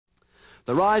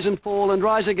The rise and fall and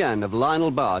rise again of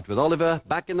Lionel Bart with Oliver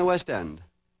back in the West End.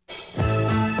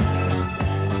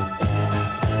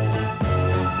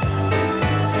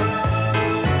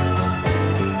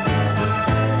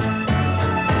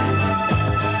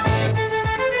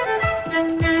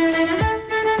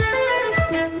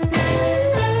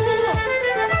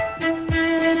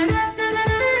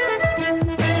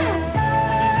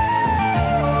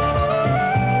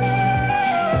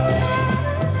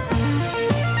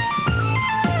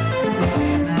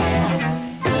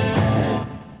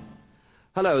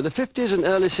 Hello, the 50s and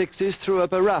early 60s threw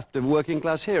up a raft of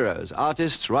working-class heroes,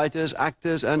 artists, writers,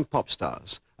 actors and pop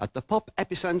stars. At the pop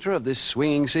epicenter of this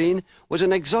swinging scene was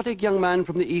an exotic young man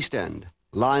from the East End,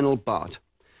 Lionel Bart.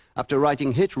 After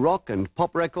writing hit rock and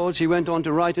pop records, he went on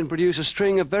to write and produce a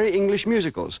string of very English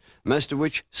musicals, most of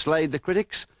which slayed the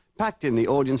critics, packed in the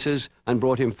audiences and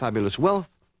brought him fabulous wealth,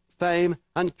 fame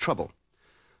and trouble.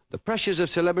 The pressures of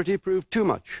celebrity proved too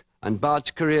much, and Bart's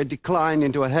career declined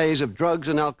into a haze of drugs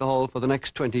and alcohol for the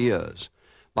next 20 years.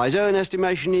 By his own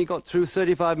estimation, he got through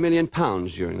 £35 million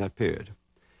during that period.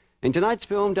 In tonight's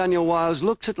film, Daniel Wiles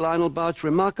looks at Lionel Bart's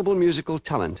remarkable musical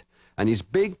talent and his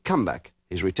big comeback,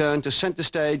 his return to centre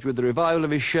stage with the revival of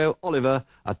his show Oliver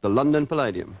at the London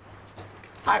Palladium.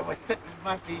 I was sitting at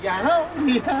my piano.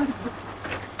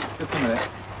 Just a minute.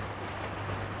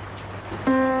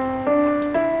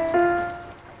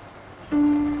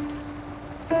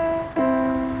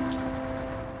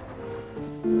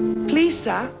 Please,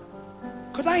 sir,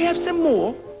 could I have some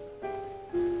more?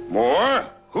 More?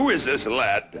 Who is this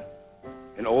lad?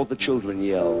 And all the children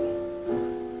yell.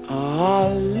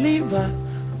 Oliver,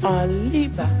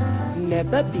 Oliver,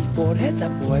 never before has a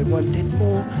boy wanted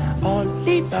more.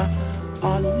 Oliver,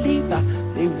 Oliver,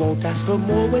 they won't ask for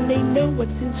more when they know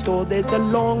what's in store. There's a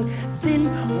long, thin,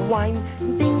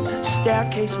 winding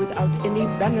staircase without any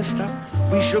banister.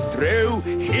 We shall throw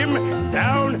him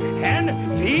down and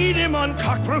feed him on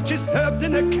cockroaches served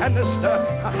in a canister.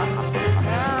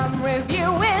 I'm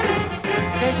reviewing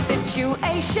the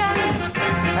situation.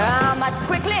 I must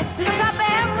quickly look up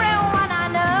everyone I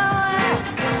know.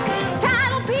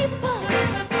 Title people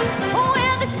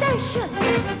in the station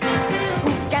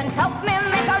who can help me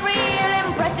make a real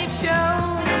impressive show.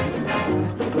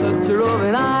 Such a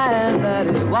roving eye, and that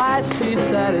is why she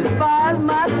satisfies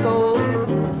my soul.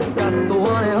 Got the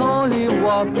one and only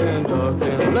walking,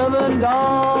 talking, living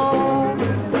doll.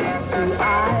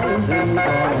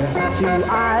 Two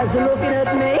eyes are looking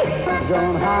at me.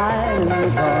 Don't hide in the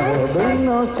corner. Bring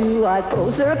those two eyes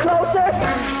closer, closer.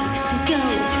 Go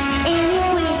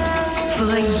anywhere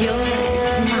for your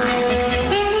smile.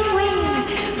 Anywhere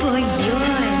for your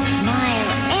smile.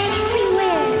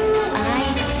 Everywhere I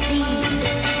see.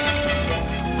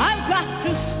 I've got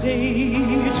to stay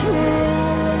true.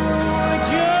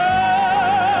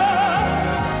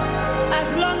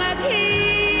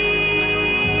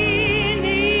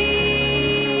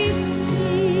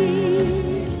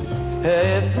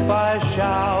 If I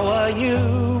shower you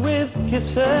with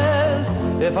kisses,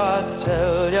 if I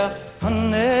tell you,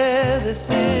 honey, this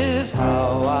is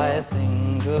how I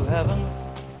think of heaven,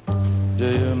 do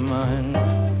you mind?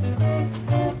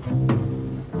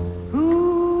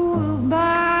 Who will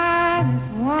buy this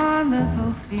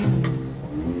wonderful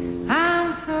feeling?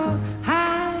 I'm so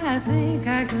high, I think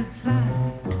I could fly.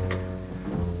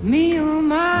 Me, oh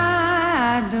my,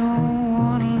 I don't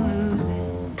want to lose it.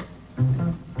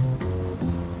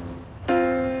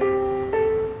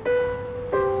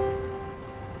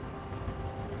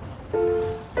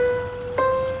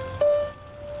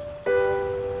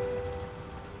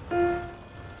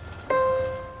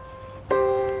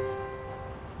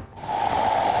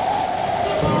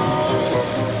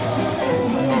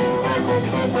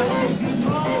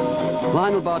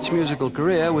 Lionel Bart's musical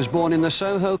career was born in the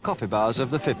Soho coffee bars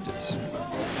of the 50s.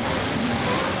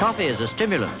 Coffee is a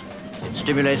stimulant. It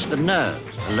stimulates the nerves,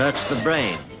 alerts the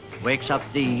brain, wakes up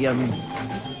the,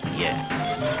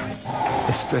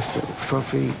 Espresso,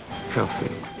 frothy,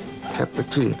 coffee,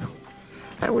 cappuccino.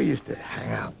 And we used to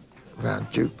hang out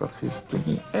around jukeboxes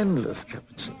drinking endless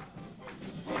cappuccino.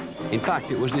 In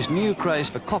fact, it was this new craze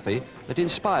for coffee that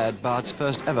inspired Bart's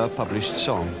first ever published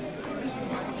song.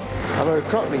 I wrote a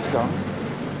Cockney song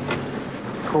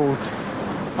called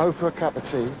 "Oh for a Cup of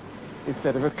Tea"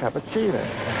 instead of a cappuccino.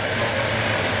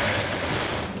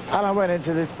 And I went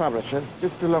into this publisher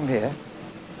just along here,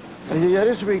 and he said, yeah,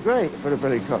 this would be great for the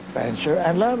Billy Cotton band show.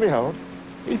 And lo and behold,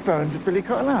 he phoned Billy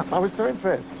Cotton up. I was so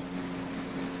impressed.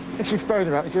 And she phoned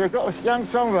him up. He said, I've got a young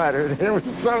songwriter in here with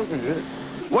a song for you.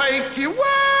 Wakey,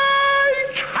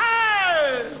 wake,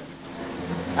 hey!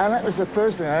 And that was the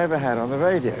first thing I ever had on the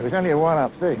radio. It was only a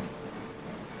one-up thing.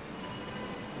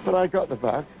 But I got the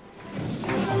bug.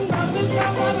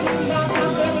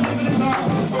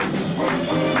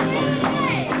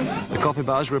 The coffee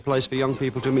bars were a place for young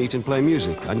people to meet and play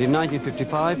music, and in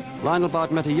 1955, Lionel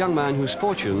Bart met a young man whose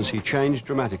fortunes he changed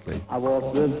dramatically. I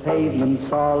walk the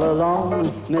pavements all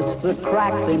alone, miss the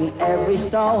cracks in every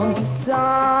stone.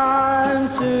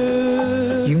 Time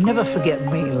to... You never forget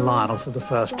meeting Lionel for the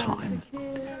first time.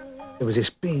 There was this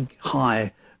big,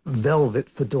 high, velvet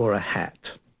fedora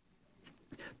hat.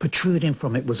 Protruding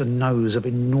from it was a nose of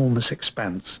enormous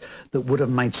expanse that would have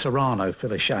made Serrano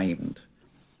feel ashamed.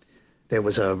 There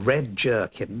was a red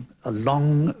jerkin, a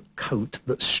long coat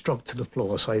that struggled to the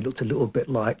floor, so he looked a little bit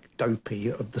like Dopey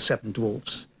of the Seven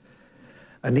Dwarfs.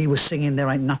 And he was singing There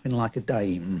Ain't Nothing Like a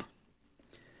Dame.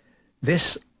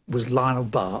 This was Lionel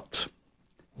Bart.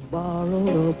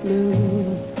 Borrow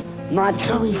blue, my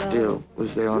Tommy Steele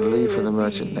was there on leave from the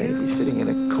Merchant Navy, sitting in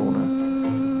a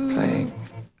corner, playing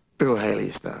Bill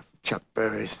Haley stuff, Chuck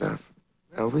Berry stuff,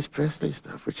 Elvis Presley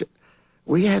stuff, which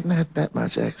we hadn't had that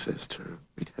much access to.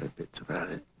 We'd heard bits about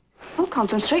it. Oh,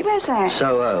 Compton Street, where's that?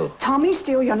 Soho. Tommy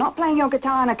Steele, you're not playing your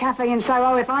guitar in a cafe in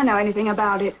Soho if I know anything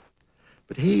about it.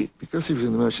 But he, because he was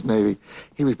in the Merchant Navy,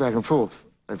 he was back and forth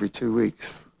every 2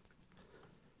 weeks.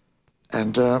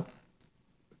 And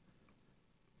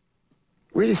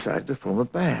we decided to form a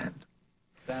band.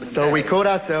 So we called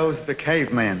ourselves the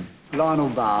Cavemen. Lionel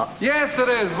Bart. Yes, it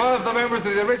is. One of the members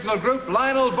of the original group,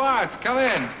 Lionel Bart. Come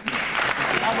in.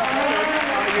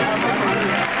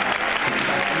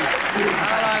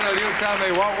 Now, Lionel, you tell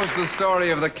me, what was the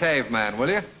story of the caveman, will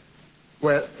you?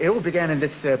 Well, it all began in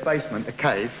this basement, a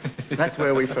cave. That's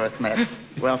where we first met.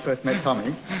 Where I first met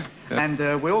Tommy. And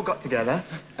we all got together,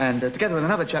 and together with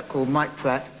another chap called Mike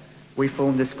Pratt, we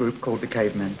formed this group called the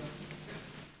Cavemen.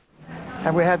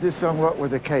 And we had this song, What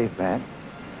With the Caveman,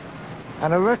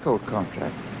 and a record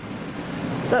contract.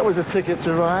 That was a ticket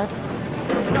to ride.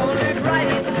 Stolen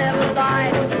right, never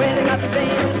lied. Waiting up the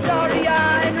same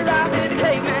story-eyed. Rock with the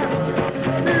caveman,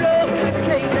 roll with the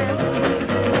caveman,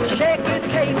 shake with the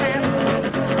caveman,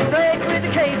 break with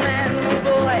the caveman,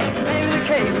 boy, sing with the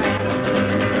caveman.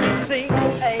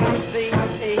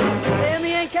 C-A-V-E,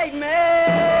 Indian caveman.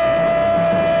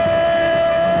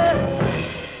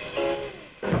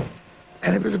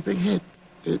 And it was a big hit.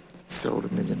 It sold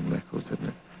 1 million records in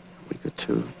a week or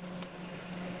two.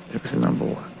 It was the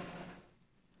 #1.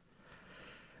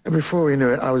 And before we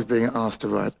knew it, I was being asked to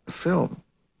write a film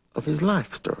of his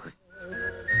life story.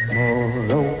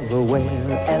 Moreover,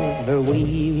 wherever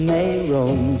we may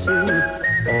roam to,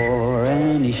 or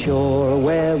any shore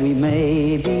where we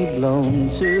may be blown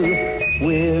to,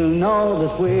 we'll know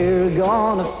that we're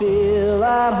gonna feel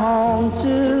at home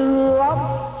to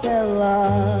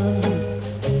Opera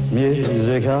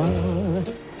Musica.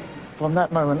 From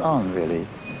that moment on, really,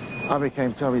 I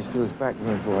became Tommy Steele's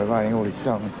backroom boy, writing all his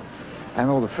songs and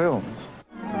all the films.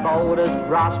 Boulders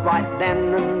brass right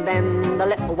then and then the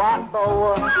little white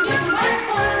boy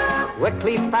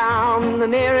quickly found the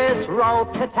nearest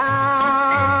road to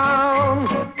town.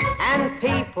 And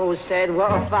people said,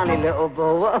 what a funny little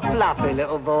bull, what a fluffy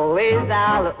little bull is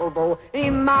our little bull. He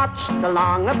marched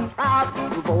along a proud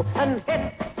bull and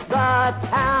hit the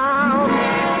town.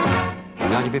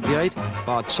 In 1958,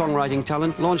 Bart's songwriting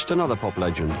talent launched another pop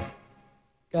legend.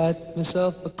 Got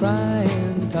myself a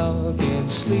crying, talking,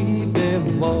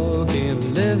 sleeping,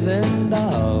 walking, living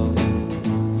doll.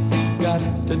 Got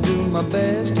to do my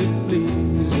best to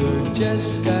please her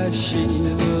just 'cause she's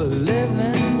a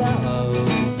living doll.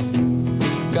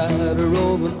 Got a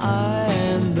roving eye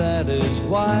and that is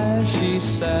why she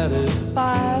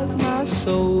satisfies my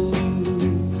soul.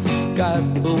 Got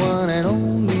the one and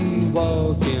only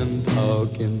walking,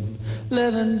 talking,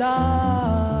 living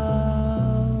doll.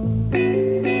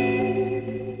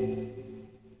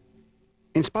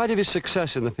 In spite of his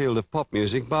success in the field of pop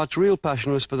music, Bart's real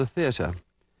passion was for the theatre.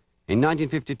 In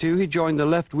 1952, he joined the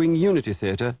left-wing Unity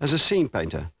Theatre as a scene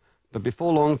painter, but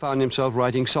before long found himself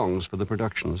writing songs for the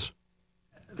productions.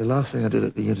 The last thing I did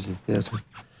at the Unity Theatre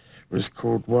was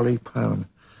called Wally Pone,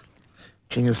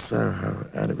 King of Soho,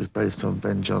 and it was based on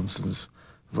Ben Jonson's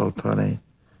Volpone,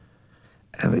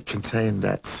 and it contained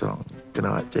that song, Good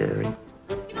Night, Dearie.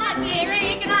 Good night,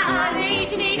 dearie, good night, honey,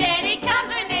 do you need any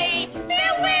company?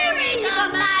 Still weary,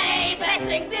 some money,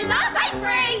 blessings in life ain't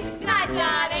free. Good night,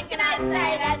 darling, good night,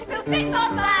 sailor, to feel fit for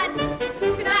fun.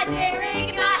 Good night, dearie,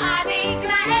 good night, honey, good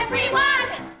night, everyone.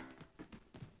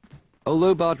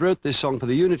 Although Bart wrote this song for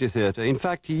the Unity Theatre, in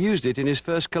fact, he used it in his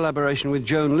first collaboration with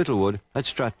Joan Littlewood at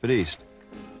Stratford East.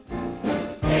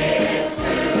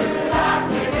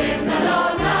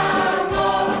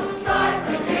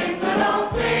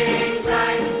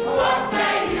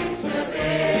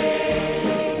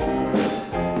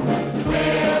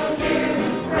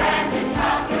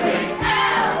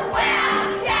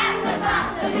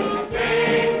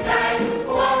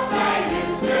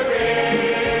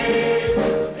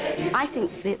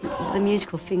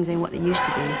 musical things ain't what they used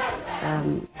to be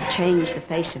changed the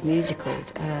face of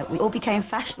musicals. We all became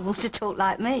fashionable to talk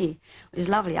like me. It was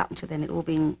lovely. Up until then, it all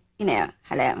been, you know,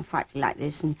 hello, I'm frightfully like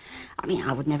this. And I mean,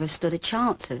 I would never have stood a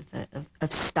chance of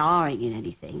starring in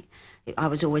anything. I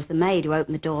was always the maid who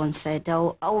opened the door and said,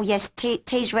 oh yes,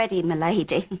 tea's ready, my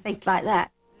lady, and things like that.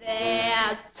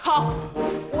 There's toffs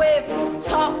with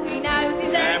toffee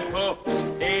noses and puffs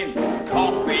in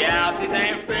coffee houses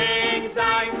and things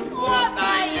ain't what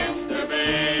they used to be.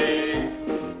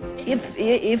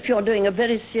 If you're doing a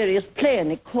very serious play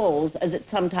and it calls, as it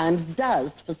sometimes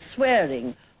does, for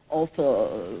swearing or for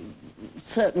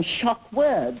certain shock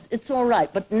words, it's all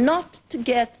right, but not to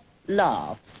get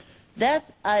laughs.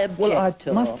 That I object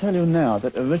to. Well, I must tell you now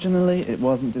that originally it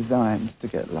wasn't designed to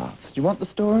get laughs. Do you want the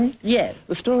story? Yes.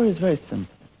 The story is very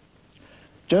simple.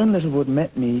 Joan Littlewood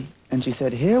met me and she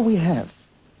said, here we have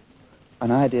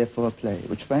an idea for a play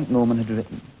which Frank Norman had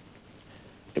written.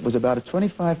 It was about a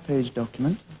 25-page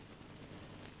document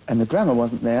and the grammar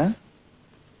wasn't there.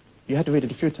 You had to read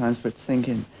it a few times for it to sink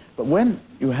in. But when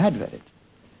you had read it,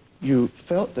 you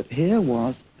felt that here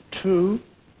was true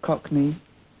Cockney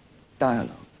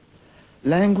dialogue.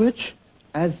 Language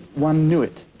as one knew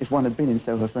it, if one had been in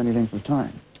Soho for any length of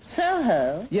time.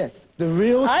 Soho? Yes, the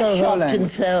real Soho I shopped language. in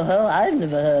Soho. I've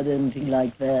never heard anything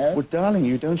like that. Well, darling,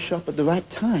 you don't shop at the right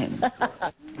time.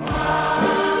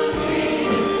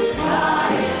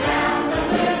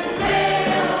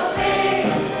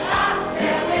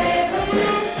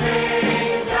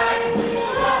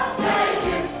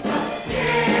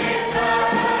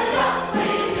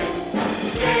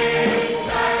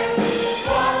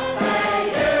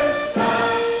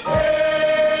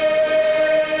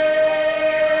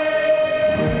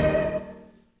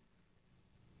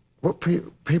 What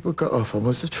people got off on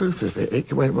was the truth of it.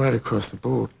 It went right across the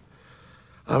board.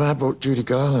 I brought Judy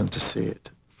Garland to see it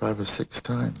 5 or 6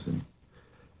 times, and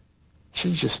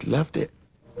she just loved it.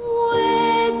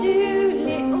 Where do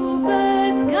little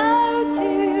birds go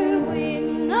to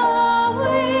in the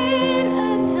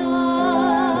winter time?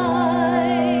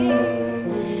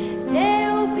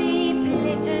 There'll be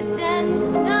blizzards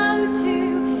and snow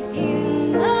too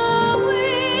in the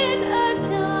winter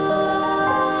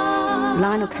time.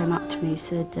 Lionel came up to me and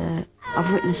said, I've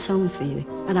written a song for you.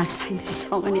 And I sang this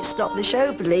song and it stopped the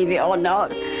show, believe it or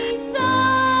not.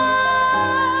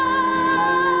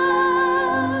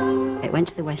 It went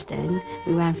to the West End.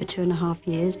 We ran for 2.5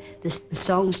 years. The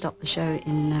song stopped the show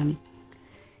in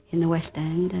the West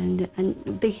End, and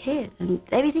a big hit. And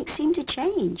everything seemed to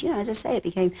change. You know, as I say, it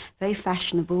became very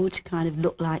fashionable to kind of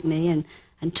look like me and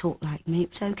talk like me.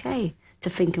 It was okay to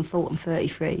think and thought I'm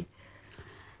 33.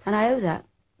 And I owe that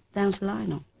down to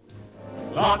Lionel.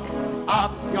 Lock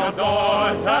up your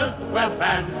daughters where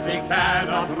fancy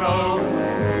cannot roam.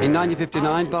 In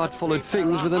 1959, Bart followed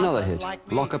Things with another hit,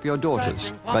 Lock Up Your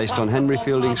Daughters, based on Henry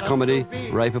Fielding's comedy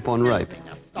Rape Upon Rape.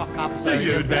 So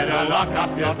you'd better lock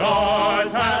up your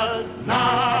daughters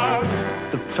now.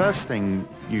 The first thing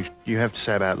you have to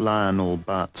say about Lionel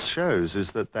Bart's shows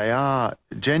is that they are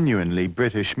genuinely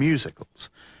British musicals.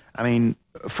 I mean,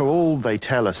 for all they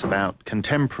tell us about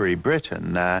contemporary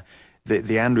Britain,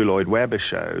 the Andrew Lloyd Webber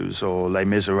shows or Les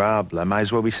Miserables might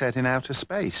as well be set in outer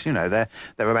space. You know, they're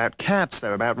about cats,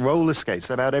 they're about roller skates,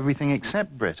 they're about everything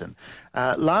except Britain.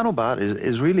 Lionel Bart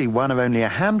is really one of only a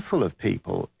handful of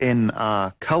people in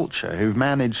our culture who've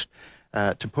managed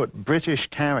to put British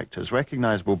characters,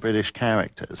 recognisable British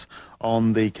characters,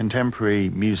 on the contemporary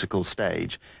musical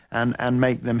stage and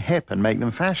make them hip and make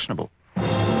them fashionable.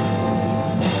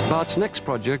 Bart's next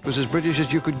project was as British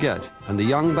as you could get, and the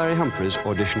young Barry Humphries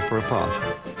auditioned for a part.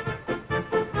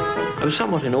 I was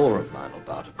somewhat in awe of Lionel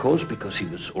Bart, of course, because he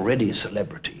was already a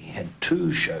celebrity. He had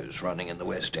 2 shows running in the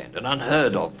West End, an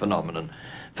unheard of phenomenon,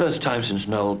 first time since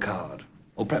Noel Coward,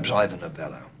 or perhaps Ivan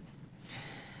Novello.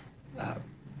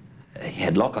 He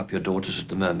had Lock Up Your Daughters at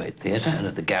the Mermaid Theatre, and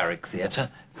at the Garrick Theatre,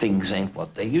 Things Ain't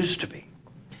What They Used to Be.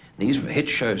 These were hit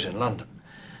shows in London,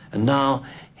 and now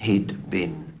he'd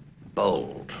been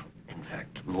bold, in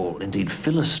fact, more indeed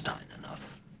Philistine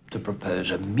enough to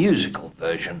propose a musical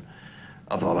version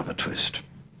of Oliver Twist.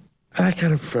 I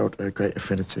kind of felt a great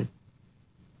affinity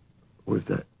with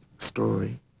that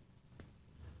story.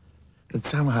 And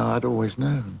somehow I'd always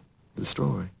known the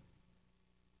story.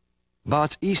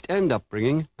 Bart's East End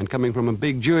upbringing and coming from a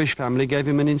big Jewish family gave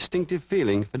him an instinctive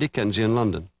feeling for Dickensian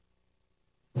London.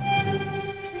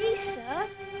 Please, sir,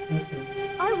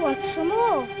 I want some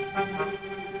more.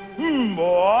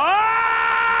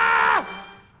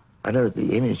 I know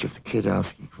the image of the kid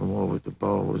asking for more with the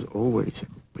bowl was always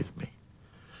with me.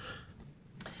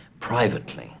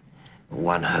 Privately,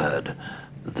 one heard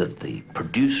that the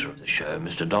producer of the show,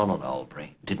 Mr. Donald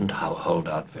Albury, didn't hold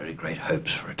out very great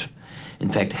hopes for it. In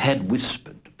fact, had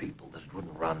whispered to people that it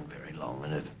wouldn't run very long,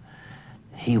 and if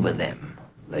he were them,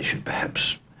 they should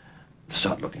perhaps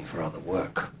start looking for other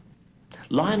work.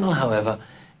 Lionel, however,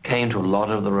 came to a lot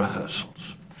of the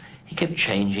rehearsals. He kept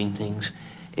changing things,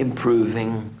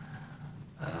 improving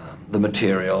the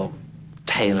material,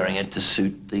 tailoring it to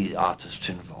suit the artists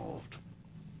involved.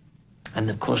 And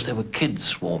of course there were kids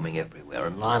swarming everywhere,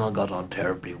 and Lionel got on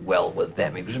terribly well with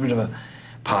them. He was a bit of a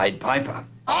Pied Piper.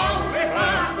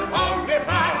 That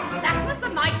was the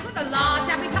knight with the large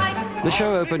appetite. The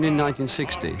show opened in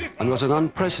 1960 and was an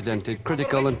unprecedented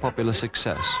critical and popular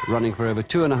success, running for over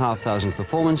 2,500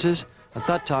 performances, at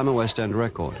that time a West End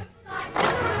record. Just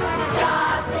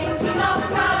thinking of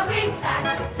going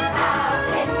back, our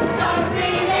senses go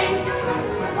reeling.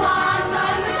 One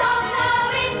moment of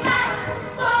knowing that,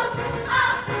 full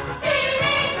of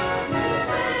feeling.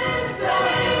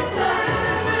 Blues,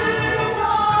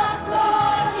 what's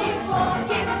walking for,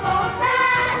 give for,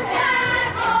 that's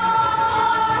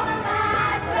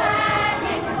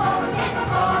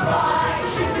why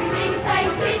should we be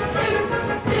fated to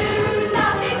do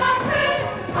nothing but fruit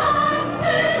on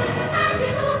food,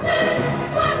 magical food,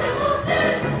 wonderful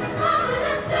food,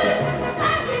 marvelous food,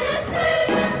 fabulous food,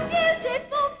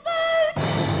 beautiful food,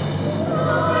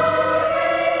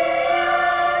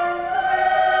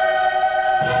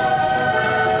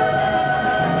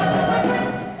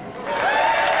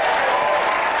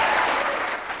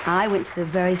 I went to the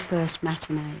very first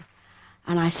matinee,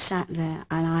 and I sat there,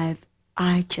 and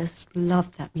I just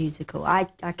loved that musical. I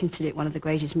consider it one of the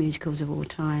greatest musicals of all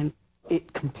time.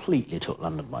 It completely took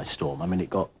London by storm. I mean,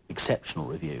 it got exceptional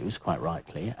reviews, quite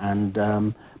rightly, and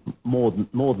more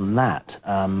than that,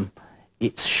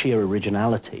 its sheer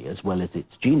originality as well as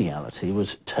its geniality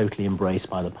was totally embraced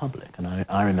by the public. And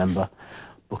I remember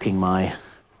booking my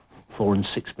 4 and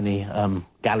 6penny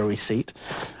gallery seat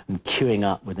and queuing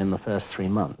up within the first 3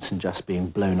 months and just being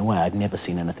blown away. I'd never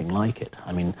seen anything like it.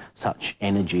 I mean, such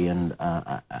energy and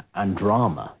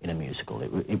drama in a musical.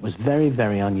 It was very,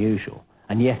 very unusual,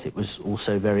 and yet it was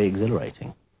also very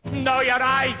exhilarating. Know your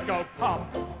eyes go pop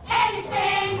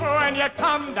anything when you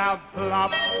come down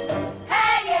plop.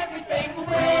 hang everything we'll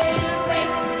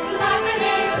risk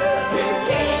loving to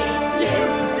keep you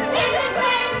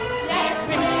innocent. Yes,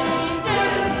 we do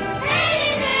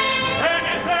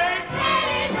anything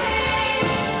for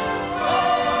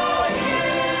you.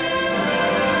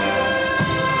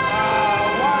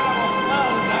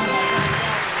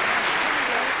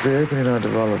 The opening night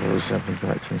of Oliver was something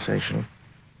quite sensational.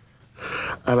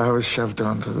 And I was shoved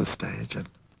onto the stage, and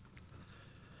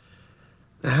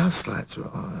the house lights were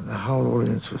on, and the whole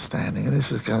audience was standing, and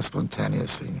this was a kind of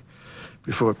spontaneous thing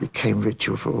before it became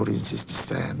ritual for audiences to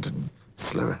stand and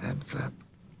slow a hand clap,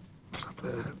 stuff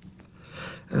like that.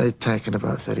 And they'd taken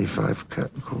about 35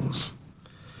 curtain calls,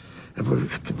 and we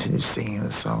continued singing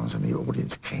the songs, and the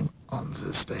audience came onto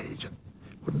the stage and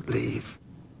wouldn't leave.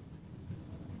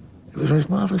 It was a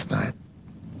most marvellous night.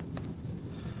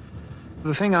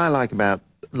 The thing I like about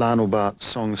Lionel Bart's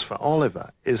songs for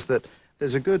Oliver is that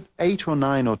there's a good 8 or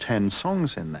 9 or 10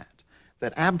 songs in that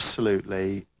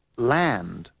absolutely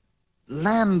land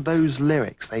those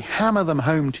lyrics. They hammer them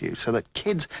home to you so that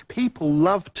people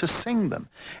love to sing them.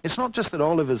 It's not just that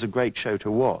Oliver's a great show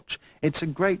to watch, it's a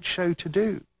great show to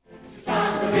do.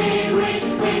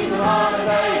 Empty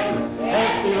holidays,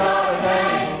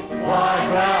 wide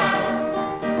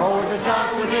grounds. Always a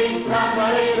chance to meet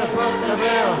somebody to foot the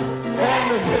bill. Then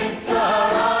the drinks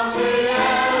are on the air.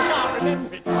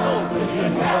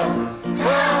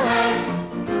 Well then,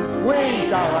 we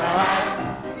don't want to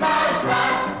act like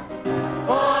that.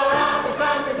 For after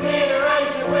some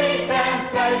consideration, we can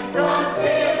stay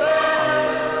considered.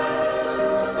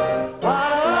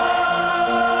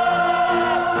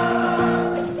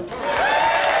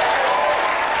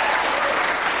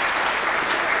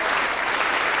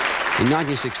 In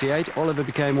 1968, Oliver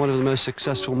became one of the most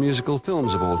successful musical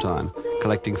films of all time,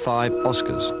 collecting 5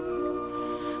 Oscars.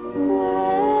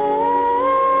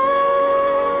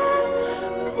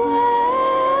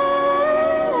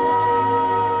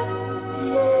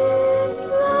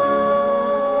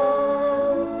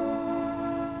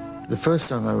 The first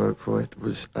song I wrote for it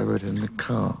I wrote it in the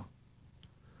car.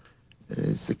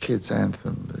 It's the kid's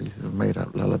anthem, the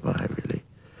made-up lullaby, really,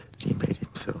 that he made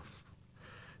himself.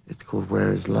 It's called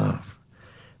Where Is Love?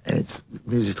 And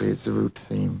musically it's the root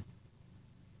theme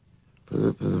for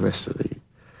the rest of the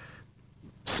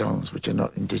songs, which are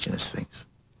not indigenous things.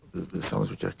 The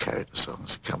songs which are character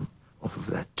songs come off of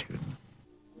that tune.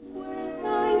 When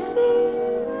I see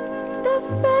the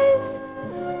face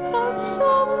of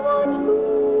someone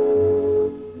who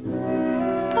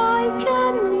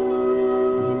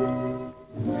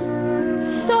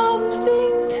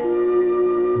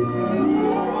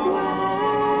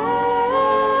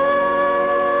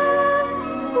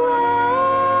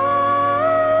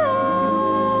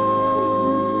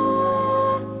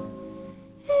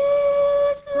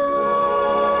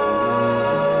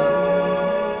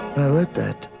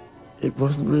discovered that it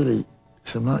wasn't really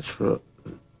so much for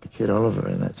the kid Oliver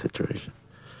in that situation,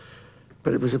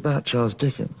 but it was about Charles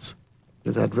Dickens,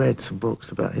 because I'd read some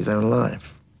books about his own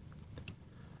life.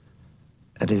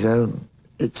 And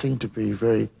it seemed to be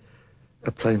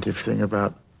a plaintive thing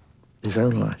about his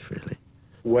own life, really.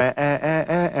 Where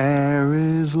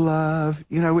is love?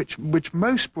 You know, which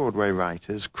most Broadway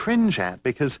writers cringe at,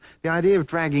 because the idea of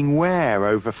dragging where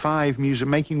over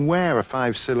making where a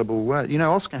 5-syllable word. You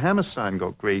know, Oscar Hammerstein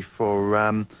got grief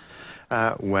for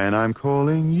when I'm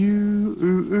calling you,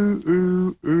 ooh, ooh,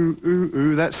 ooh, ooh, ooh,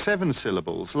 ooh. That's 7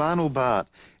 syllables. Lionel Bart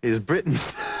is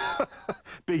Britain's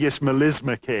biggest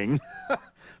melisma king.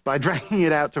 By dragging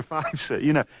it out to 5,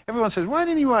 you know, everyone says, why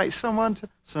didn't he write someone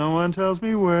tells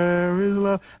me where is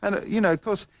love? And, you know, of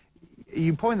course,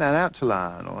 you point that out to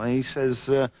Lionel, and he says,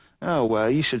 oh,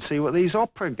 well, you should see what these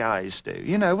opera guys do.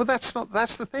 You know, well, that's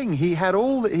the thing. He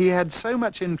had so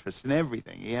much interest in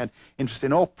everything. He had interest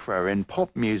in opera, in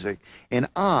pop music, in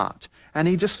art, and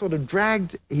he just sort of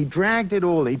dragged it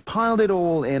all, he piled it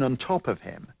all in on top of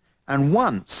him. And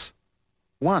once,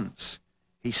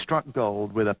 he struck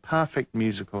gold with a perfect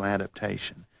musical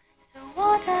adaptation. So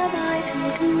what am I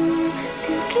to do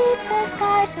to keep the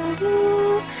sky so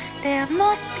blue? There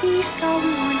must be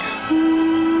someone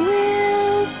who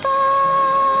will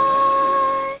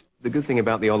buy. The good thing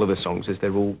about the Oliver songs is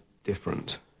they're all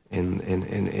different in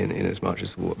as much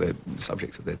as what the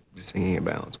subjects that they're singing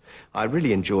about. I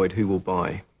really enjoyed Who Will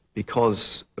Buy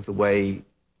because of the way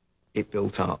it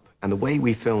built up and the way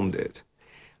we filmed it.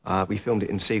 We filmed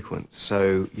it in sequence,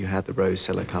 so you had the rose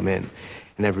seller come in,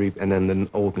 and then the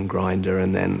organ grinder,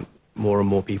 and then more and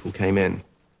more people came in.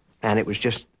 And it was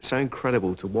just so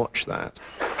incredible to watch that.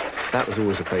 That was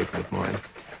always a favourite of mine.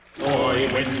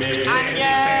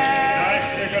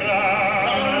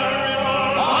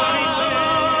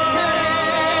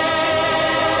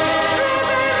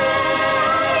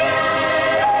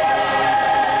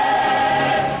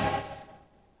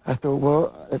 I thought,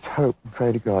 well, let's hope and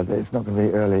pray to God that it's not going to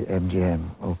be early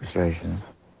MGM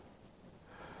orchestrations.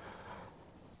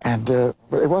 And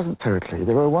but it wasn't totally.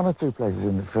 There were 1 or 2 places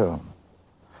in the film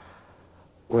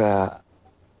where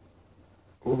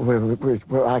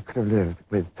I could have lived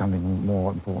with something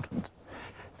more important.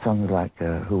 Songs like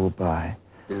Who Will Buy,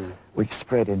 which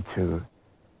spread into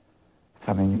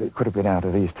something that could have been out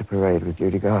of Easter Parade with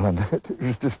Judy Garland. It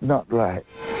was just not right.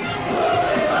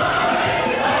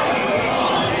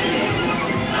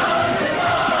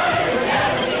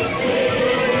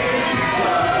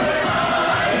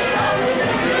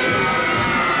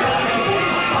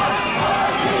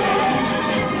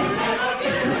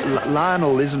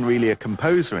 Lionel isn't really a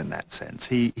composer in that sense.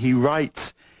 He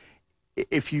writes,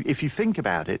 if you think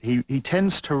about it, he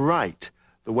tends to write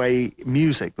the way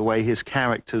his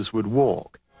characters would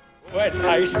walk. When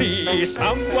I see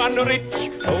someone rich,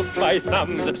 both my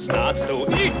thumbs start to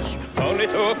itch. Only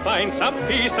to find some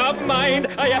peace of mind,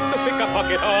 I have to pick a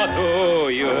pocket or two.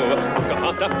 You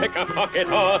got to pick a pocket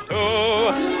or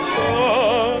two.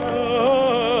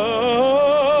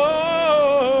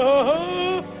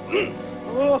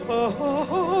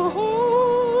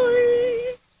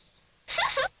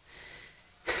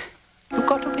 You've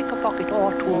got to pick a pocket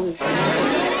or two.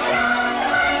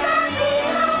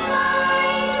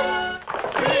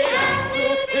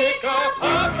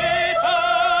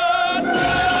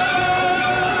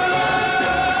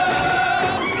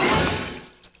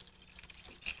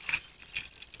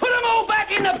 Put them all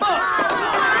back in the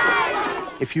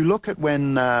box! If you look at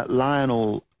when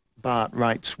Lionel Bart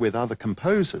writes with other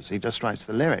composers, he just writes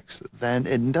the lyrics, then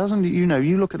it doesn't, you know,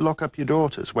 you look at Lock Up Your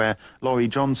Daughters, where Laurie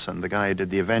Johnson, the guy who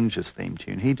did the Avengers theme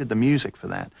tune, he did the music for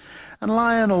that. And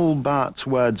Lionel Bart's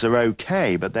words are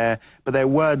okay, but they're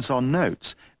words on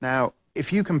notes. Now,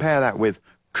 if you compare that with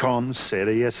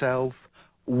Consider Yourself,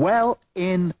 well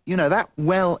in, you know, that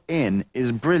well in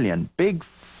is brilliant. Big,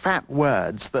 fat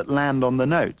words that land on the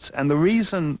notes. And the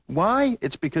reason why,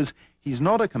 it's because he's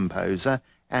not a composer,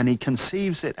 and he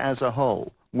conceives it as a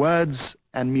whole. Words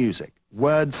and music,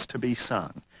 words to be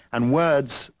sung, and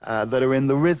words that are in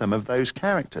the rhythm of those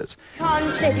characters.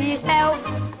 Consider yourself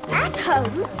at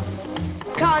home.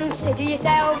 Consider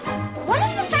yourself one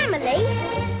of the family.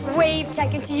 We've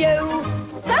taken to you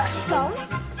so strong.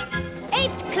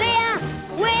 It's clear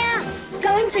we're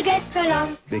going to get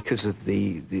along. Because of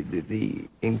the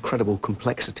incredible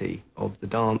complexity of the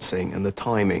dancing and the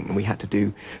timing, and we had to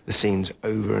do the scenes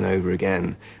over and over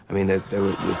again. I mean,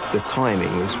 the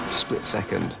timing was split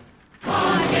second.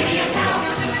 Consider yourself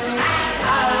at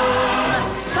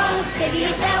home. Consider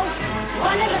yourself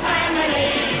one of the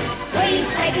family. We've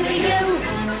taken to you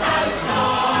so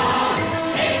strong.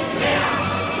 It's clear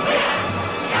we're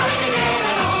going to get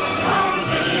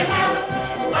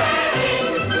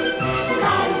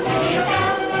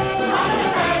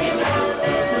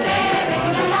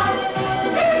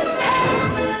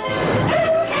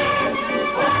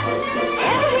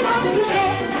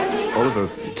Oliver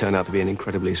turned out to be an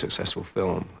incredibly successful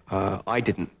film. I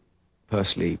didn't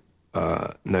personally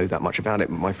know that much about it,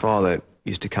 but my father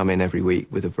used to come in every week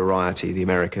with a Variety, the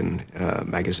American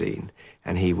magazine,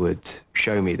 and he would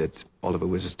show me that Oliver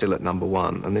was still at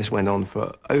 #1, and this went on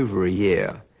for over a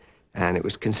year, and it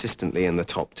was consistently in the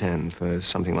top 10 for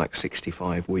something like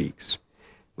 65 weeks,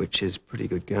 which is pretty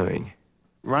good going.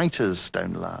 Writers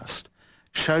don't last,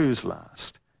 shows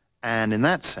last, and in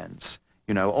that sense,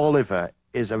 you know, Oliver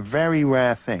is a very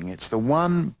rare thing. It's the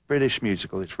one British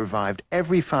musical that's revived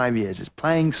every 5 years. It's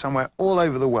playing somewhere all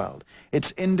over the world.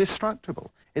 It's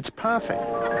indestructible. It's perfect.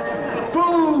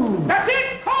 Boom! That's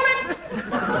it! Call it!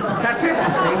 That's it,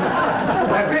 Steve.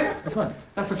 That's it. That's what?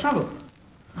 That's the trouble.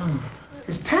 Oh,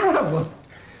 it's terrible.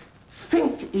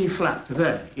 Think E flat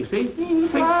there, you see? E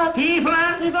flat, E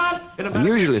flat, E flat.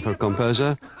 Unusually for a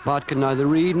composer, Bart can neither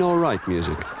read nor write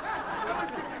music.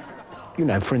 You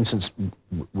know, for instance,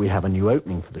 we have a new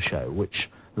opening for the show, which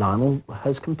Lionel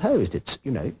has composed. It's,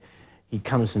 you know, he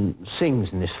comes and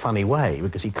sings in this funny way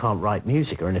because he can't write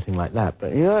music or anything like that.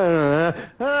 But, you know,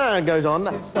 it goes on.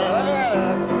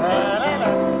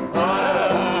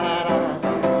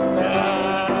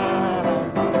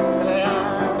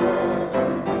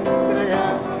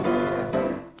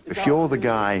 If you're the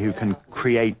guy who can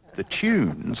create the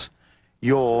tunes,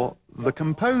 you're the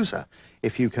composer.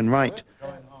 If you can write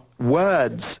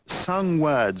words, sung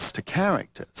words to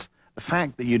characters, the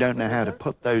fact that you don't know how to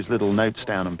put those little notes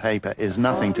down on paper is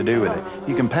nothing to do with it.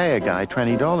 You can pay a guy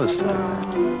 $20 to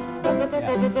do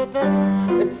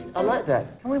that. I like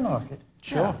that. Can we mark it?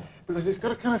 Sure. Yeah, because it's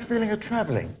got a kind of feeling of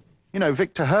travelling. You know,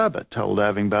 Victor Herbert told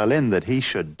Irving Berlin that he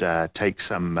should take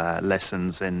some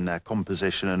lessons in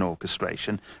composition and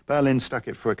orchestration. Berlin stuck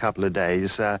it for a couple of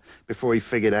days before he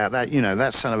figured out that, you know,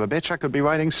 that son of a bitch, I could be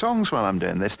writing songs while I'm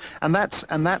doing this. And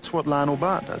that's what Lionel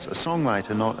Bart does, a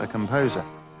songwriter, not a composer.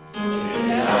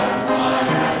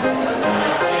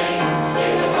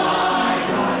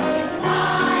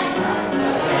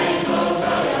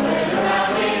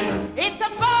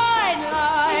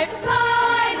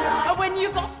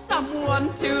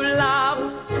 To love,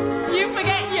 you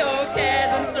forget your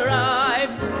cares and strive.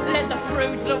 Let the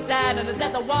fruits look down and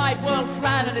let the wide world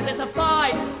surround and it's a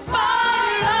fine,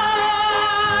 fine life.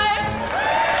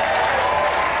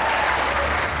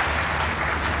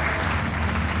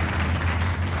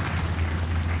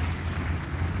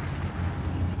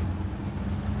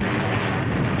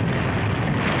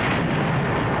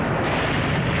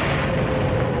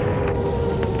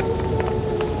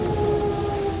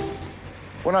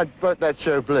 When I wrote that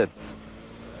show, Blitz,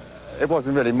 it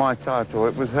wasn't really my title,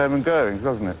 it was Hermann Goering's,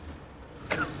 wasn't it?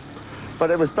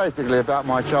 But it was basically about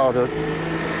my childhood,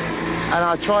 and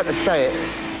I tried to say it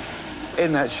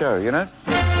in that show, you know?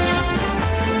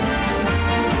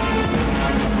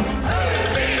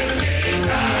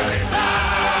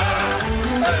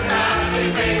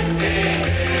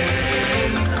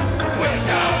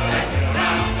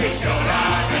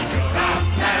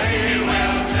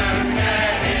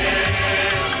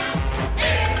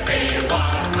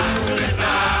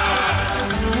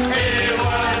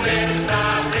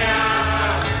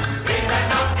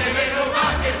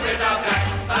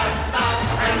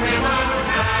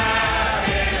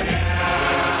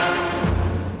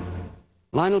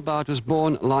 Lionel Bart was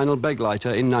born Lionel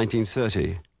Begleiter in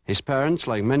 1930. His parents,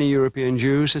 like many European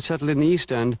Jews, had settled in the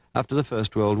East End after the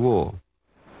First World War.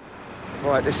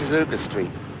 Right, this is Lucas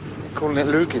Street. They're calling it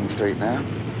Lukin Street now.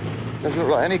 Doesn't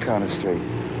look like any kind of street.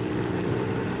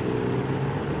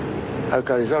 OK,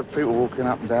 there's odd people walking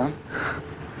up and down,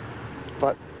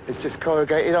 but it's just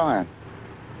corrugated iron.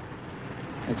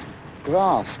 There's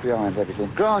grass behind everything.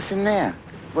 Grass in there,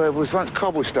 where it was once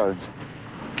cobblestones.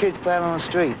 Kids playing on the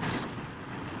streets.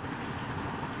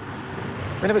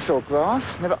 We never saw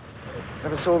grass, never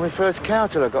saw my first cow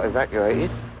till I got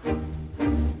evacuated.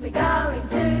 We're going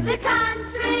to the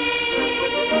country.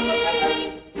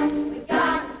 We're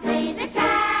going to see the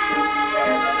cow.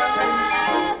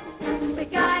 We're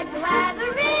going to have a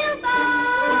real ball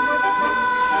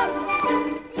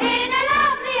in a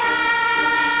lovely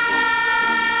house.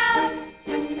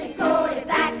 They call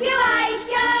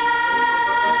evacuation.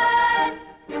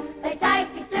 They take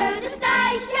you to the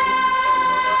station.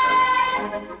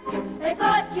 They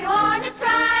put you on a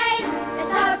train.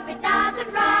 Let's hope it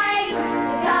doesn't rain.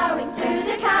 We're going to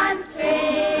the country.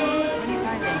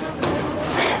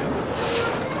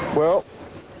 Well,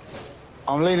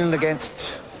 I'm leaning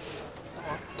against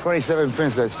 27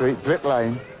 Prinslow Street, Brick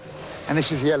Lane, and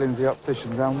this is Yellen's, the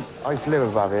optician's home. I used to live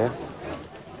above here.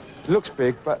 It looks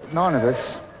big, but 9 of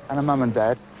us, and a mum and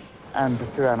dad, and a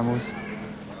few animals.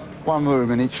 1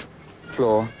 room in each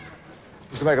floor.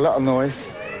 Used to make a lot of noise.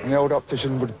 And the old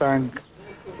optician would bang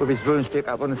with his broomstick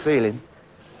up on the ceiling,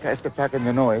 get us to pack in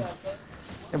the noise,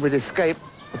 and we'd escape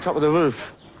the top of the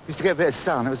roof. We used to get a bit of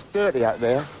sun. It was dirty out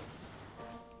there.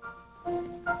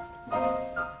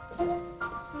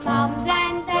 Mums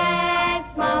and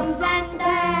dads,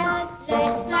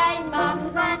 let's play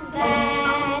mums and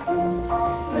dads.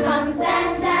 Mums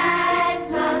and dads,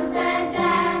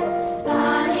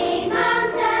 funny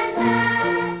mums and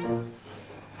dads.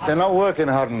 They're not working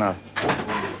hard enough.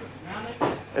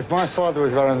 If my father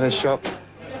was running this shop,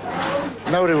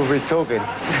 nobody would be talking.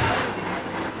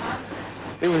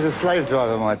 He was a slave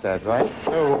driver, my dad, right?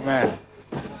 Terrible man.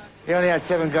 He only had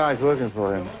 7 guys working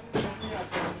for him.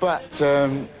 But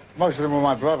most of them were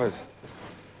my brothers,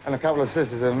 and a couple of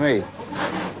sisters and me.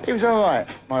 He was all right,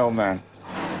 my old man.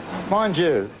 Mind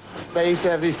you, they used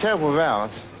to have these terrible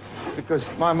rows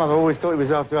because my mother always thought he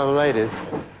was after other ladies,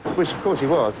 which of course he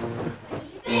was.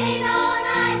 Been all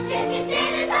night, chasing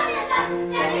dinners on your lap.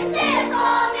 Never sit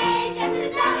for me, just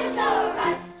as long as you're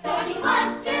right. Johnny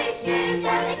wants blue shoes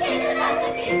and the kids are at the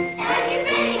view. And you're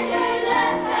ready to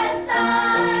look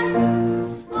aside.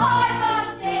 I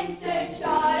bumped into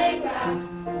Charlie Brown.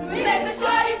 Remember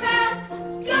Charlie Brown?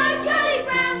 Charlie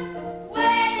Brown.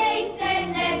 When he said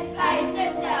let's pay the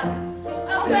town.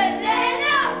 I went let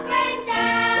our friend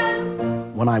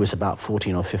down. When I was about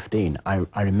 14 or 15, I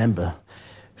remember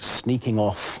sneaking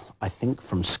off, I think,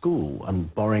 from school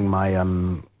and borrowing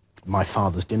my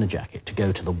father's dinner jacket to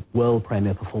go to the world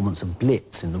premiere performance of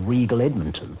Blitz in the Regal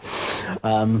Edmonton.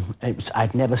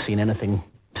 I'd never seen anything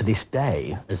to this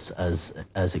day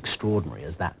as extraordinary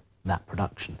as that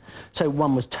production. So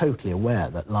one was totally aware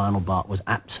that Lionel Bart was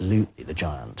absolutely the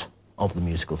giant of the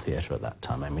musical theatre at that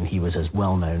time. I mean, he was as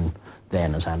well known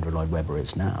then as Andrew Lloyd Webber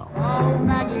is now. Oh,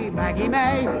 Maggie, Maggie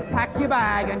May, pack your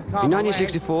bag and come In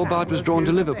 1964, Bart was drawn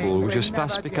to Liverpool, which was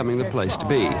fast becoming the place to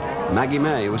be. Maggie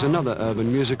May was another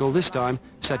urban musical, this time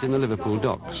set in the Liverpool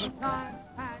docks.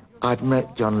 I'd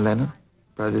met John Lennon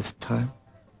by this time,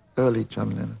 early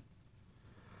John Lennon.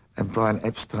 And Brian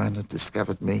Epstein had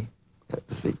discovered me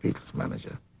as the Beatles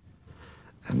manager.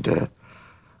 And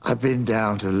I'd been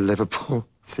down to Liverpool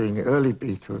seeing early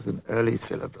Beatles and early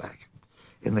Cilla Black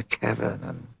in the Cavern,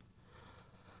 and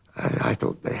I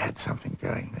thought they had something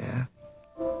going there.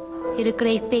 You're a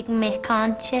great big Mick,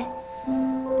 aren't you?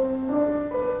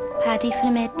 Paddy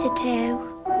from head to toe.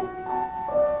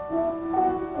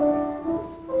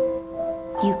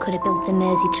 You could have built the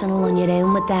Mersey Tunnel on your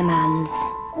own with them hands.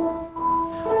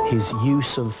 His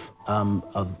use of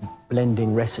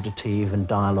blending recitative and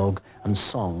dialogue and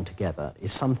song together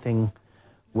is something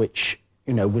which,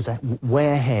 you know, was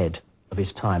way ahead of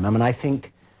his time. I mean, I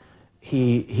think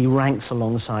he ranks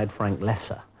alongside Frank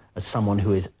Lesser as someone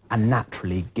who is a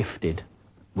naturally gifted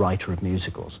writer of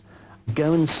musicals.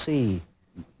 Go and see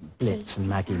Blitz and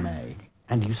Maggie May,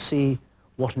 and you see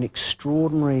what an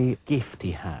extraordinary gift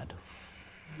he had.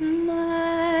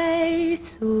 My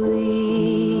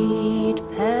sweet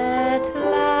pet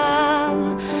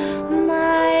lamb,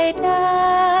 my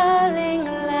darling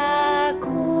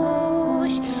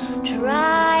Lacouche,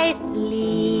 try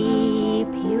sleep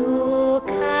you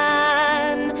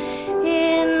can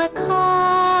in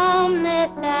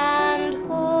calmness and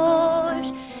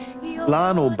hush.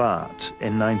 Lionel Bart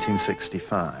in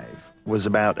 1965 was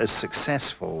about as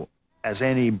successful as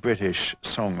any British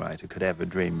songwriter could ever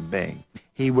dream of being.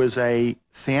 He was a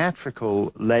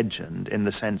theatrical legend in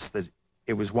the sense that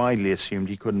it was widely assumed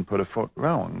he couldn't put a foot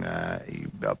wrong.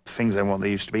 Things like what they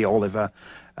used to be, Oliver,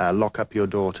 Lock Up Your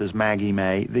Daughters, Maggie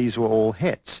May, these were all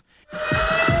hits.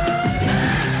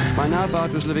 By now,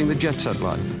 Bart was living the jet-set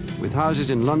life. With houses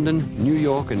in London, New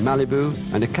York and Malibu,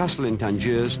 and a castle in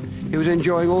Tangiers, he was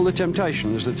enjoying all the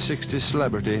temptations that 60s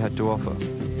celebrity had to offer.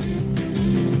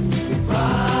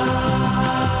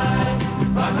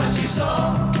 Ride my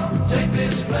seesaw, take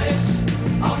this place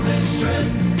on this trip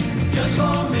just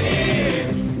for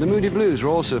me. The Moody Blues were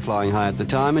also flying high at the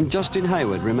time, and Justin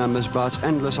Hayward remembers Bart's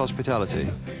endless hospitality.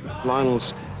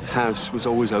 Lionel's house was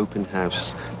always open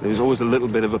house. There was always a little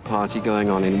bit of a party going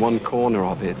on in one corner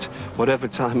of it, whatever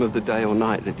time of the day or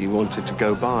night that you wanted to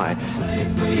go by.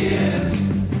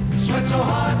 Sweat so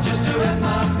hard just to end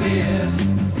my fears.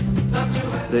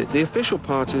 The official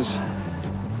parties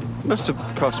must have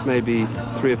cost maybe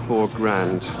 $3 or $4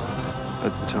 grand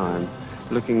at the time.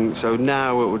 So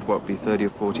now it would, be 30 or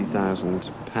 40,000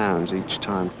 pounds each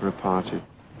time for a party.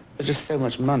 There's just so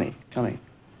much money coming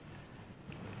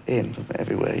in from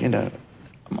everywhere, you know.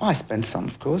 I spend some,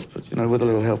 of course, but, you know, with a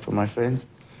little help from my friends.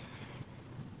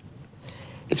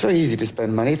 It's very easy to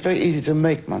spend money. It's very easy to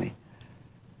make money.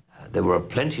 There were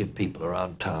plenty of people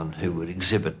around town who would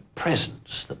exhibit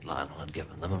presents that Lionel had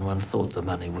given them, and one thought the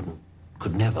money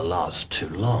could never last too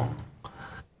long.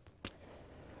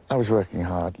 I was working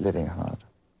hard, living hard,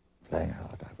 playing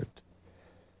hard. I would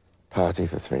party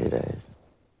for 3 days,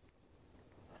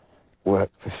 work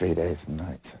for 3 days and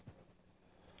nights,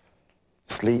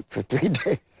 sleep for 3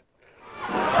 days.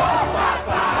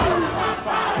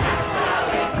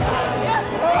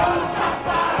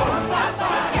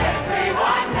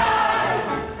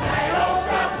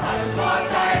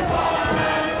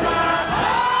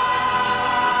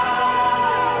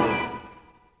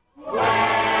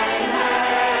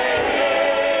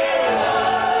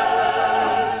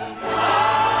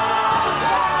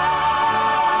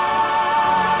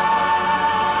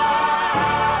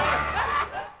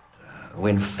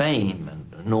 When fame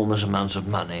and enormous amounts of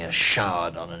money are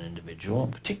showered on an individual,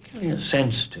 particularly a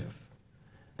sensitive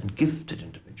and gifted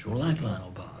individual like Lionel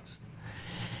Bart,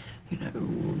 you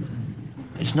know,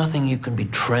 it's nothing you can be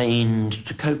trained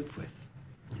to cope with.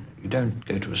 You don't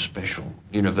go to a special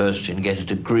university and get a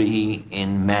degree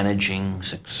in managing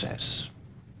success.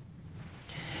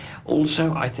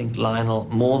 Also, I think Lionel,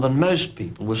 more than most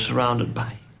people, was surrounded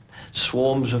by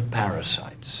swarms of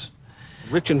parasites.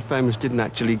 Rich and famous didn't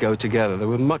actually go together. There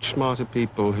were much smarter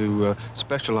people who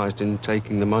specialised in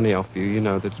taking the money off you, you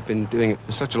know, that had been doing it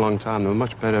for such a long time. They were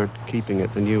much better at keeping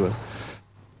it than you were.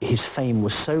 His fame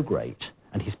was so great,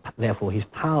 and therefore his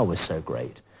power was so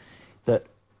great, that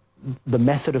the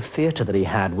method of theatre that he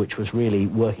had, which was really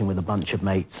working with a bunch of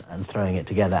mates and throwing it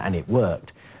together, and it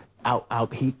worked,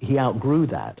 he outgrew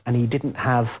that, and he didn't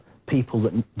have people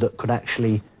that could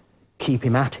actually keep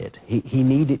him at it. He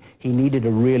needed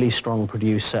a really strong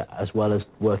producer as well as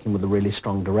working with a really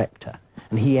strong director.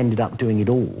 And he ended up doing it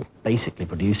all, basically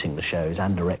producing the shows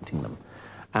and directing them.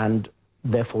 And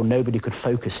therefore nobody could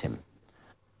focus him.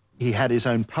 He had his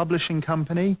own publishing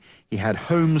company, he had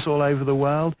homes all over the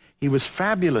world, he was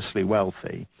fabulously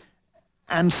wealthy.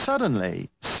 And suddenly,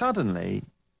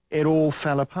 it all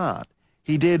fell apart.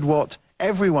 He did what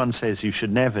everyone says you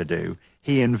should never do.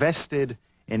 He invested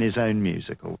in his own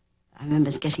musical. I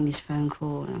remember getting this phone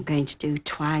call, I'm going to do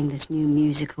Twang, this new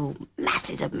musical,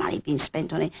 masses of money being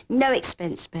spent on it, no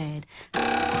expense spared.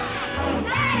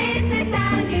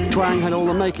 Twang had all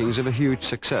the makings of a huge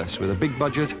success, with a big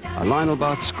budget, a Lionel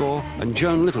Bart score, and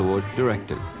Joan Littlewood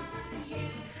directing.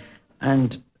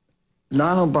 And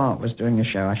Lionel Bart was doing a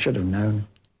show I should have known.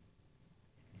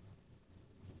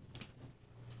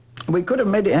 We could have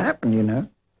made it happen, you know.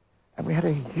 And we had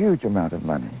a huge amount of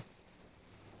money.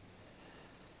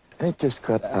 And it just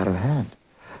got out of hand.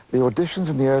 The auditions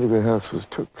and the early rehearsals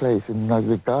took place in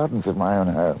the gardens of my own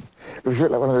home. It was like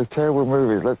one of those terrible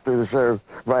movies, let's do the show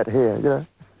right here, you know.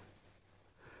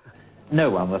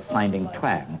 No one was finding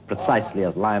Twang, precisely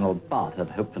as Lionel Bart had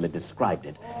hopefully described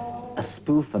it, a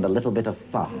spoof and a little bit of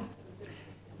fun.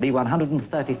 The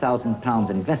 £130,000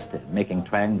 invested, making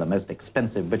Twang the most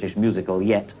expensive British musical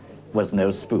yet, was no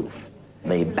spoof.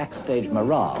 The backstage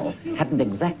morale hadn't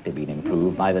exactly been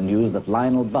improved by the news that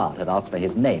Lionel Bart had asked for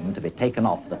his name to be taken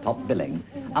off the top billing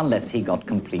unless he got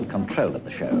complete control of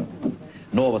the show.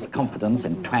 Nor was confidence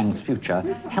in Twang's future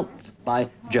helped by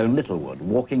Joan Littlewood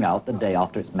walking out the day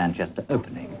after its Manchester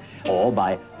opening, or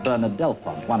by Bernard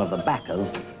Delfont, one of the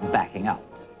backers, backing out.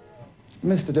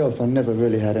 Mr. Delfont never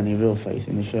really had any real faith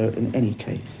in the show in any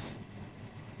case.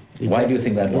 Why do you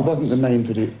think that was? He wasn't the main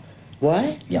producer.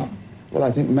 Why? Yeah. Well,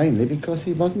 I think mainly because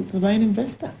he wasn't the main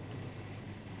investor,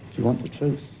 if you want the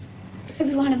truth.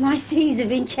 Every one of my scenes have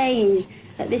been changed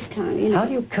at this time, you know. How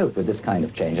do you cope with this kind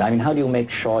of change? I mean, how do you make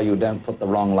sure you don't put the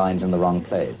wrong lines in the wrong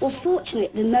place? Well, fortunately,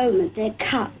 at the moment, they're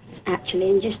cuts, actually,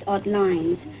 and just odd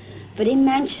lines. But in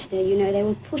Manchester, you know, they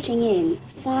were putting in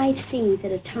 5 scenes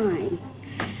at a time.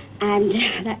 And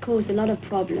that caused a lot of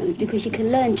problems, because you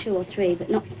can learn 2 or 3,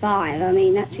 but not 5. I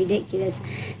mean, that's ridiculous.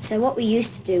 So what we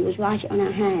used to do was write it on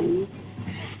our hands,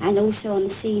 and also on the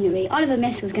scenery. Oliver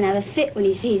Messel's going to have a fit when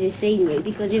he sees his scenery,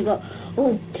 because we've got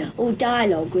all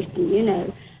dialogue written, you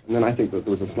know. And then I think that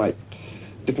there was a slight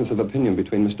difference of opinion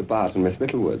between Mr. Bart and Miss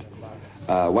Littlewood.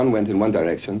 One went in one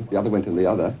direction, the other went in the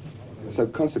other. So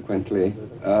consequently,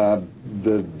 the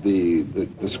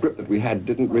script that we had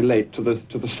didn't relate to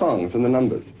the songs and the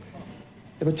numbers.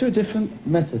 There were 2 different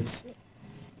methods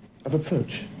of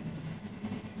approach.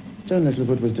 Joan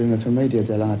Littlewood was doing a commedia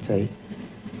dell'arte,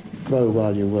 grow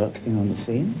while you work thing on the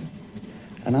scenes,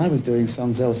 and I was doing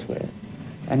songs elsewhere,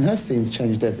 and her scenes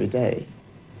changed every day,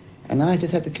 and I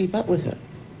just had to keep up with her.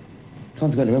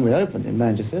 Consequently, when we opened in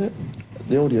Manchester,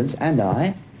 the audience and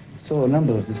I saw a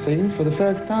number of the scenes for the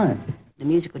first time. the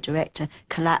musical director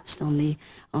collapsed at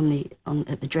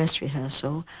the dress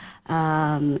rehearsal.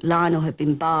 Lionel had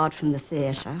been barred from the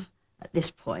theatre at this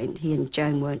point. He and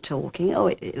Joan weren't talking. Oh,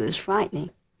 it was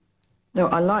frightening. No,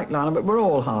 I like Lionel, but we're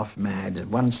all half mad.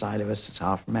 One side of us is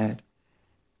half mad.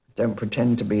 Don't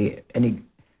pretend to be any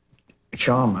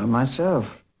charmer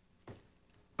myself.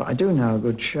 But I do know a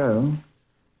good show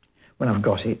when I've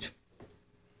got it.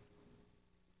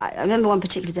 I remember one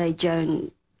particular day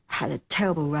Joan had a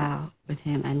terrible row with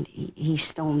him, and he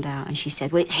stormed out, and she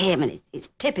said, well, it's him, and it's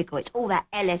typical, it's all that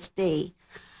LSD.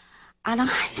 And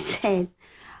I said,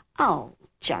 oh,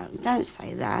 Joan, don't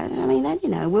say that. I mean, you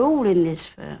know, we're all in this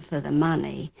for the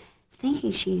money.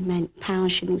 Thinking she meant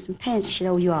pounds, shillings and pence. She said,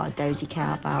 oh, you are a dozy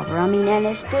cow, Barbara. I mean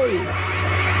LSD.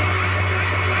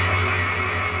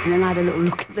 And then I had a little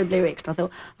look at the lyrics, and I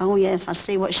thought, oh, yes, I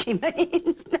see what she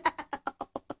means now.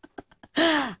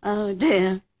 Oh,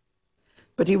 dear.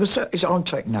 But he was so, it's all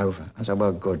taken over. I said,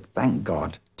 well, good, thank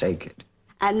God, take it.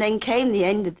 And then came the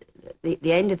end of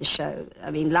the end of the show.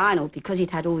 I mean, Lionel, because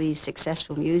he'd had all these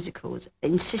successful musicals,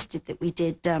 insisted that we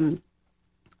did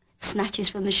snatches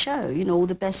from the show, you know, all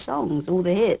the best songs, all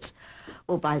the hits.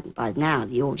 Well, by now,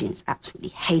 the audience absolutely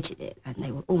hated it, and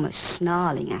they were almost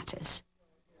snarling at us.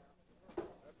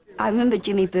 I remember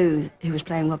Jimmy Booth, who was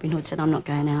playing Robin Hood, said, I'm not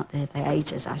going out there, they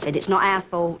hate us. I said, it's not our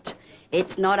fault.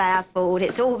 It's not our fault.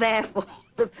 It's all their fault.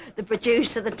 The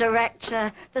producer, the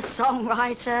director, the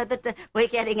songwriter, we're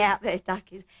getting out there,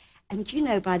 duckies. And you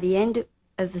know, by the end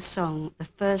of the song, the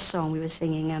first song we were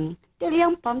singing,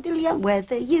 dilly-um-bum, dilly-um,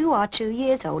 whether you are 2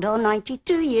 years old or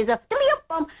 92 years old,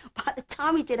 dilly-um-bum. By the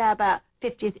time we did our about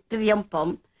 50th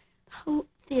dilly-um-bum, the whole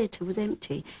theatre was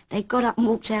empty. They got up and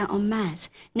walked out en masse.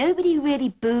 Nobody really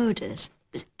booed us.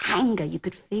 It was anger, you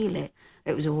could feel it.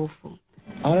 It was awful.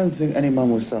 I don't think anyone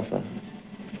will suffer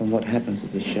from what happens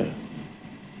at this show.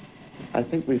 I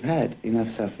think we've had enough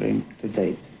suffering to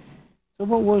date. So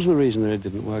what was the reason that it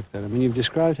didn't work then? I mean, you've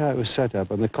described how it was set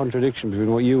up and the contradiction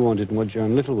between what you wanted and what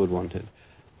Joan Littlewood wanted.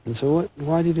 And so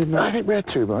why did it not? I think we had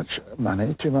too much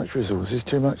money, too much resources,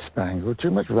 too much spangle,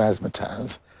 too much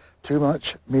razzmatazz, too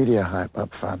much media hype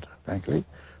up front, frankly,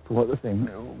 for what the thing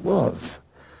was.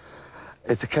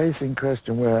 It's a case in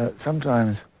question where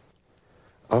sometimes,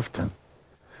 often,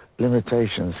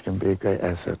 limitations can be a great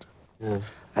asset,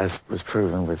 as was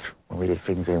proven with when we did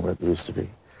things in what they used to be,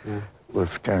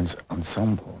 with Joan's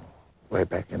ensemble way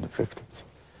back in the 50s.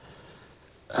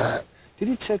 Did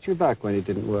it set you back when it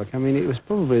didn't work? I mean, it was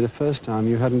probably the first time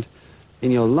you hadn't,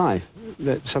 in your life,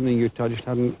 that something you touched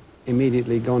hadn't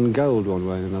immediately gone gold one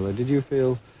way or another. Did you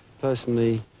feel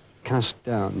personally cast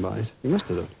down by it? You must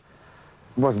have done.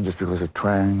 It wasn't just because of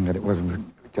twang, and it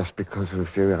wasn't just because of a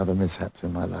few other mishaps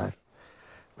in my life,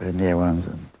 where near ones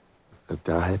had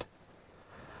died.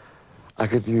 I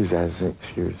could use that as an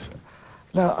excuse.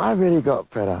 No, I really got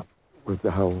fed up with the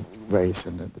whole race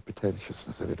and the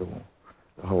pretentiousness of it all,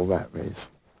 the whole rat race.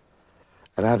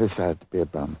 And I decided to be a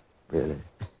bum, really.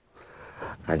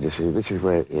 And you see, this is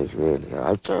where it is, really.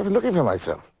 I was looking for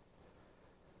myself.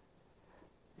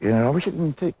 You know, I wish it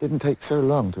didn't take so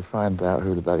long to find out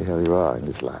who the bloody hell you are in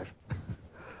this life.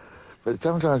 But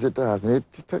sometimes it does, and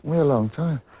it took me a long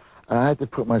time. And I had to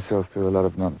put myself through a lot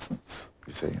of nonsense,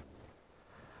 you see.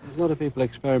 There's a lot of people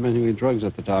experimenting with drugs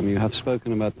at the time. You have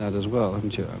spoken about that as well,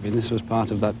 haven't you? I mean, this was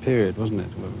part of that period, wasn't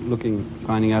it?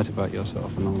 Finding out about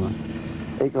yourself and all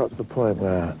that. It got to the point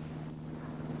where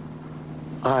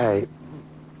I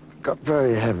got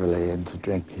very heavily into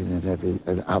drinking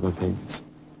and other things.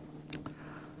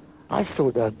 I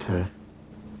thought that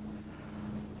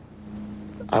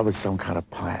I was some kind of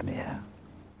pioneer.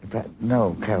 In fact,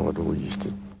 Noel Cowardall used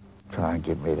to try and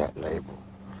give me that label.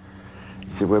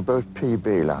 He said, we're both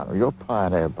PB, Lionel. You're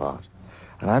Pioneer Bart,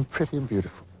 and I'm pretty and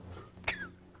beautiful.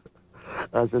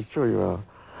 I said, sure you are.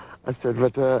 I said,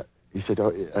 but, he said,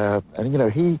 oh, and you know,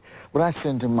 when I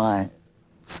sent him my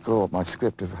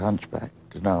script of Hunchback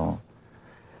to Noel,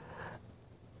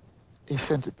 he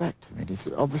sent it back to me. He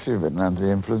said, obviously written under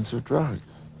the influence of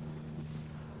drugs.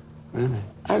 Really?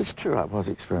 And it's true, I was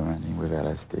experimenting with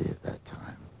LSD at that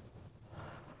time.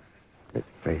 Let's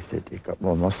face it, it got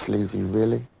more and more sleazy,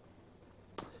 really.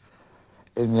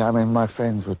 I mean, my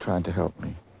friends were trying to help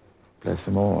me, bless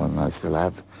them all, and I still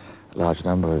have a large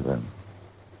number of them.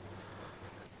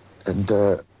 And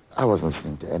I wasn't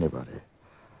listening to anybody.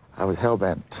 I was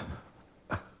hell-bent.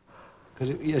 Because,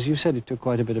 as you said, it took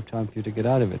quite a bit of time for you to get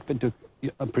out of it, but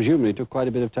presumably it took quite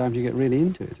a bit of time to get really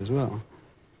into it as well.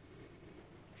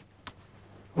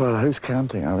 Well, who's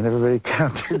counting? I've never really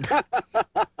counted.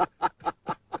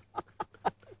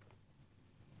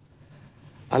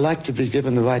 I like to be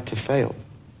given the right to fail.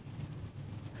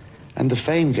 And the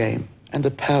fame game and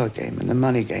the power game and the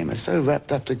money game are so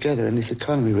wrapped up together in this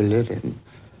economy we live in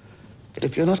that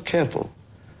if you're not careful,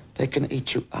 they can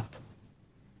eat you up.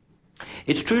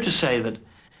 It's true to say that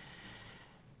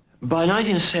by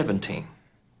 1970,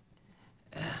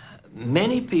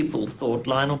 many people thought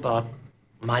Lionel Bart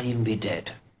might even be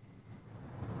dead.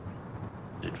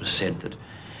 It was said that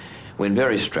when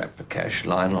very strapped for cash,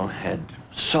 Lionel had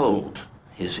sold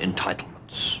his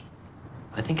entitlements.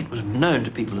 I think it was known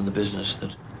to people in the business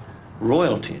that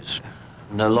royalties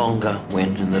no longer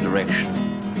went in the direction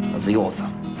of the author.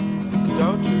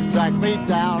 Don't you drag me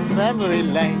down memory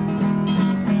lane.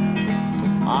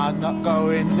 I'm not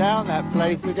going down that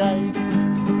place again.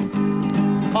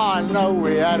 I know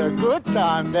we had a good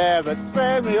time there, but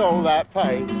spare me all that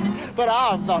pain. But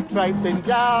I'm not traipsing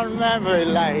down memory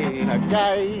lane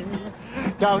again.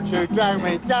 Don't you drag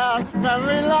me down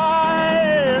memory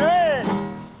lane.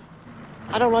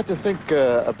 I don't like to think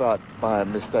about my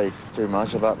mistakes too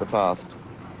much, about the past,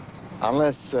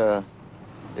 unless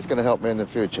it's going to help me in the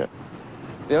future.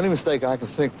 The only mistake I can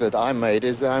think that I made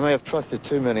is that I may have trusted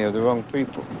too many of the wrong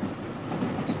people.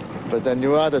 But then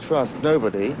you either trust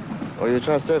nobody or you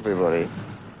trust everybody.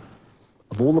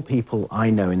 Of all the people I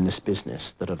know in this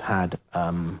business that have had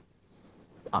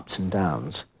ups and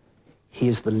downs, he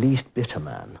is the least bitter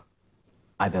man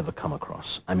I've ever come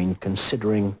across. I mean,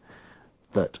 considering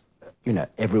that, you know,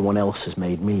 everyone else has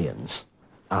made millions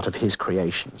out of his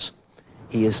creations,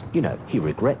 he is, you know, he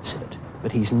regrets it,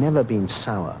 but he's never been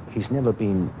sour. He's never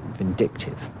been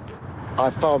vindictive. I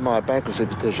filed my bankruptcy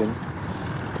petition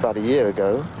about a year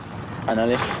ago, and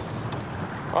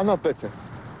I'm not bitter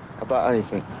about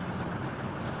anything.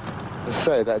 Let's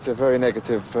say that's a very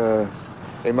negative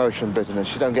emotion,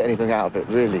 bitterness. You don't get anything out of it,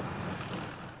 really.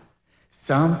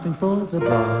 Something for the boy.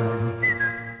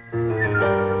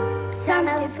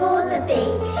 Something for the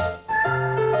beach.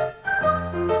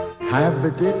 Have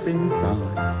a dip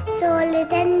inside.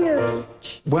 Solid and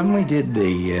rich. When we did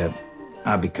the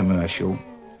Abbey commercial,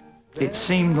 it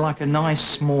seemed like a nice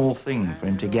small thing for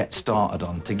him to get started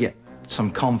on, to get some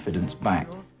confidence back.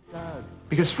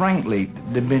 Because frankly,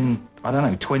 there'd been, I don't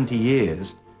know, 20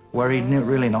 years where he'd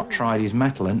really not tried his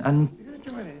mettle, and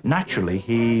naturally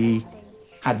he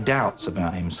had doubts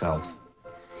about himself.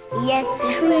 Yes,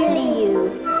 it's really you.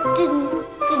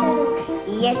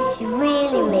 Yes, it's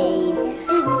really me.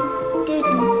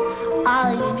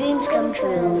 All your dreams come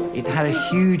true. It had a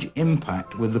huge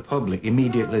impact with the public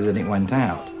immediately that it went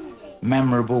out.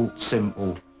 Memorable,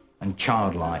 simple, and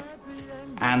childlike.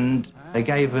 And they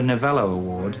gave a Novello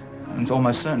Award, and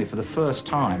almost certainly for the first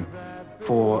time,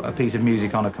 for a piece of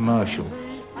music on a commercial.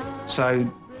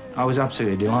 So I was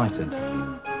absolutely delighted.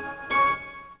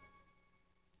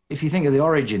 If you think of the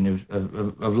origin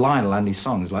of Lionel and his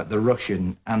songs, like the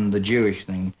Russian and the Jewish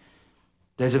thing,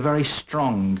 there's a very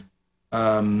strong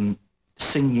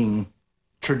singing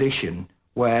tradition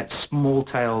where small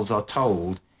tales are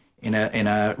told in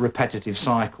a repetitive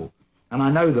cycle. And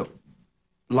I know that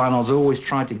Lionel's always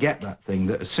tried to get that thing,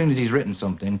 that as soon as he's written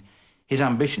something, his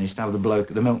ambition is to have the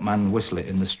milkman whistle it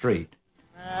in the street.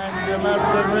 And you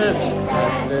must admit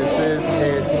that this is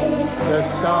it, the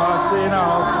starting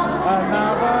of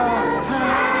another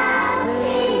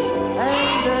happy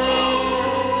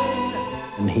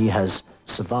ending. And he has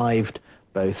survived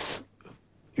both,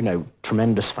 you know,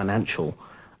 tremendous financial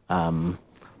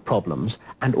problems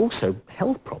and also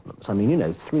health problems. I mean, you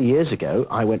know, 3 years ago,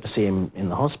 I went to see him in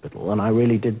the hospital, and I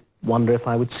really did wonder if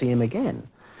I would see him again,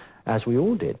 as we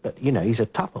all did. But, you know, he's a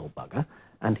tough old bugger,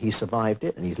 and he survived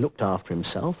it, and he's looked after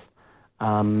himself,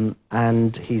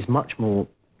 and he's much more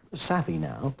savvy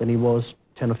now than he was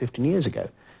 10 or 15 years ago.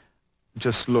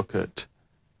 Just look at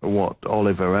what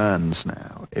Oliver earns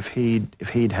now. If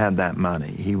he'd had that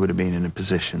money, he would have been in a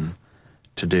position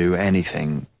to do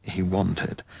anything he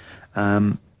wanted.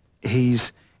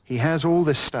 He has all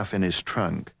this stuff in his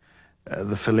trunk,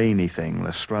 the Fellini thing,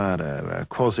 La Strada,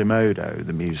 Quasimodo,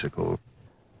 the musical.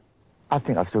 I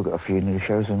think I've still got a few new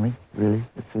shows in me, really,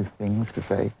 a few things to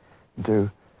say, do.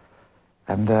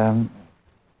 And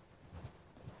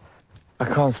I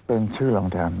can't spend too long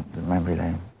down the memory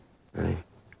lane, really.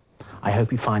 I hope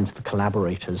he finds the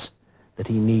collaborators that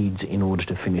he needs in order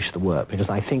to finish the work, because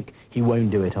I think he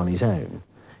won't do it on his own.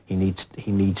 He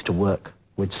needs to work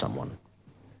with someone.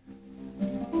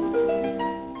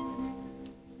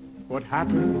 What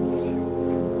happens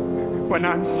when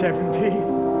I'm 70?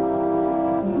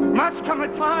 Must come a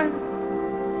time,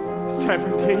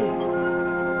 70,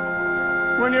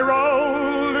 when you're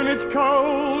old and it's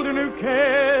cold, and who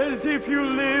cares if you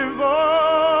live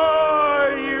or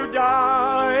you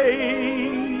die?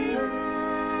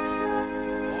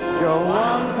 Your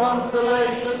one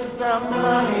consolation's some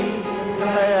money, you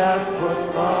may have put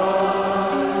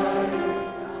forward.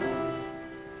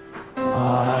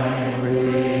 I'm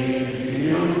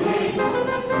reviewing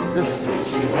the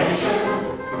situation.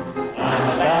 I'm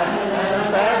a bad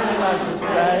man, I should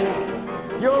say.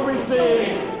 You'll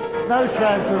receive no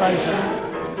transformation.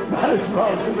 But it's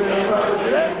wrong to be a road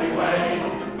in every way.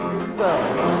 So,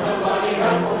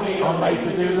 I'm made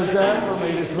to do the dirt for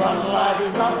me. This rotten life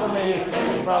is not for me. It's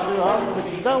far too hot for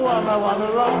me. Don't want no one to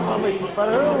run for me. But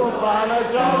who will find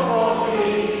a job for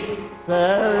me?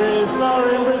 There is no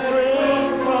in between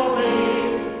for me.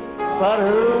 But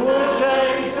who will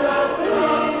change the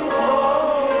scene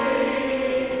for me?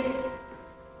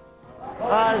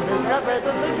 I think I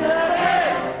better think it out.